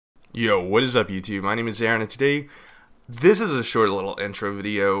Yo, what is up YouTube? My name is Aaron and today this is a short little intro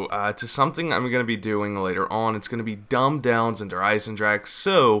video to something I'm going to be doing later on. It's going to be dumb downs under Eisendrach.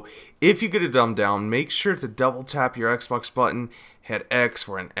 So if you get a dumb down, make sure to double tap your Xbox button, hit X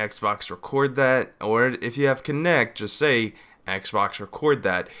for an Xbox record that, or if you have Connect, just say Xbox record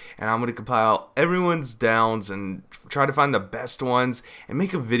that, and I'm going to compile everyone's downs and try to find the best ones and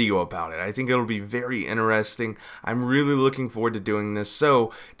make a video about it. I think it'll be very interesting. I'm really looking forward to doing this,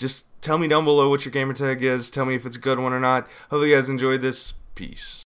 so just tell me down below what your gamertag is, tell me if it's a good one or not. Hope you guys enjoyed this. Peace.